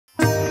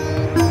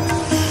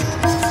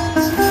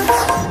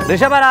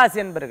ரிஷபராசி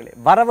என்பர்களே,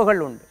 வரவுகள்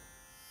உண்டு,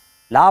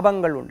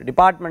 லாபங்கள் உண்டு.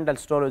 டிபார்ட்மெண்டல்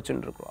ஸ்டோர்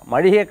வச்சுட்டு இருக்கிறோம்,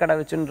 மளிகை கடை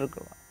வச்சுட்டு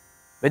இருக்கிறோம்,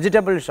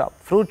 வெஜிடபிள் ஷாப்,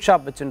 ஃப்ரூட்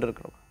ஷாப் வச்சுட்டு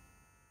இருக்கிறோம்,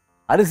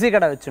 அரிசி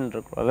கடை வச்சுட்டு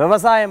இருக்கிறோம்,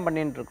 விவசாயம்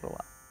பண்ணிட்டு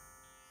இருக்கிறோம்,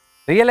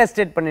 ரியல்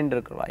எஸ்டேட் பண்ணிட்டு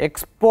இருக்கிறோம்,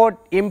 எக்ஸ்போர்ட்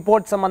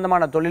இம்போர்ட்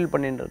சம்பந்தமான தொழில்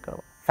பண்ணிட்டு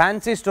இருக்கிறோம்,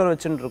 ஃபேன்சி ஸ்டோர்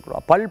வச்சுட்டு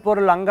இருக்கிறோம்,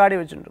 பல்பொருள் அங்காடி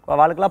வச்சுட்டு இருக்கோம்.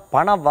 அவளுக்கெல்லாம்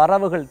பண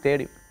வரவுகள்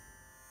தேடி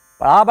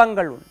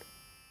லாபங்கள் உண்டு.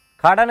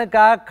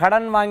 கடனுக்காக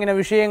கடன் வாங்கின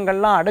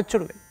விஷயங்கள்லாம்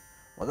அடைச்சுடுவேன்.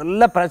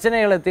 முதல்ல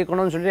பிரச்சனைகளை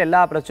தீர்க்கணும்னு சொல்லிட்டு எல்லா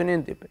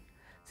பிரச்சனையும் தீர்ப்பேன்.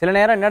 சில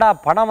நேரம் என்னடா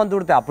பணம் வந்து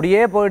கொடுத்து அப்படியே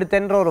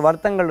போயிடுத்தேன்ற ஒரு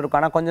வருத்தங்கள் இருக்கும்.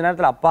 ஆனால் கொஞ்ச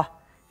நேரத்தில் அப்பா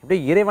இப்படி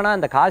இறைவனாக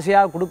இந்த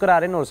காசியாக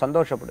கொடுக்குறாருன்னு ஒரு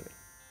சந்தோஷப்படுவேன்.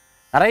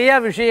 நிறைய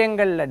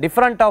விஷயங்களில்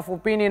டிஃப்ரெண்ட் ஆஃப்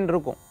ஒப்பீனியன்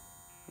இருக்கும்.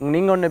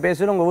 நீங்கள் ஒன்று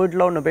பேசுவோம், உங்கள்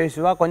வீட்டில் ஒன்று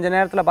பேசுவா, கொஞ்ச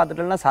நேரத்தில்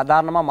பார்த்துட்டோம்னா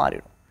சாதாரணமாக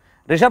மாறிடும்.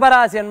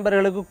 ரிஷபராசி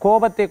என்பவர்களுக்கு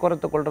கோபத்தை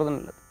குறைத்து கொள்வது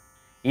நல்லது.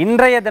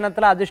 இன்றைய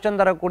தினத்தில் அதிர்ஷ்டம்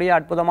தரக்கூடிய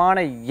அற்புதமான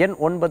எண்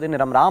 9,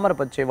 நிறம் ராமர்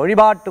பச்சை.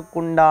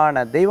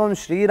 வழிபாட்டுக்குண்டான தெய்வம்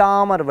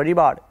ஸ்ரீராமர்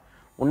வழிபாடு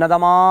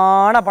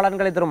உன்னதமான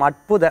பலன்களை தரும்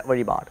அற்புத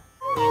வழிபாடு.